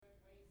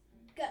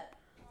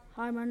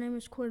Hi, my name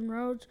is Quinn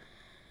Rhodes.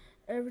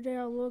 Every day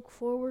I look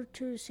forward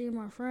to seeing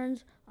my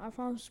friends. I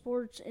find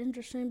sports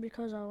interesting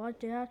because I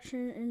like the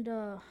action and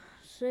the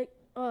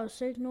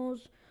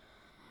signals.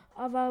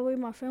 I value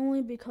my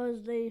family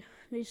because they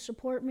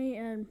support me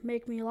and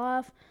make me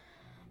laugh.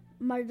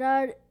 My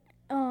dad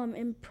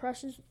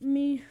impresses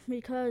me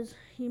because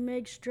he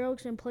makes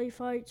jokes and play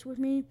fights with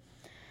me.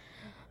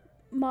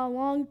 My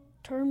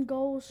long-term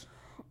goals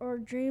or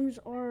dreams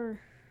are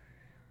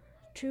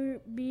to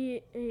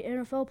be a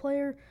NFL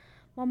player.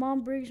 My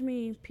mom brings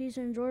me peace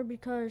and joy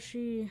because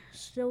she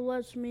still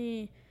lets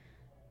me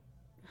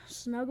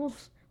snuggle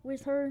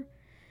with her.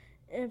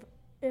 If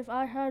if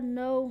I had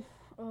no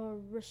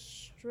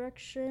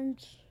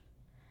restrictions,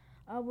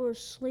 I would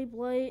sleep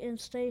late and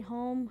stay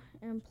home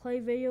and play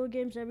video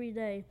games every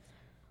day.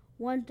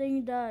 One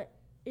thing that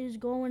is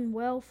going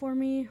well for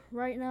me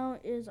right now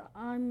is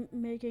I'm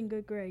making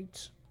good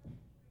grades.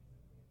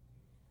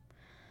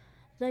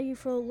 Thank you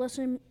for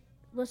listening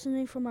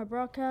for my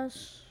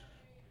broadcast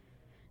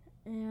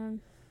and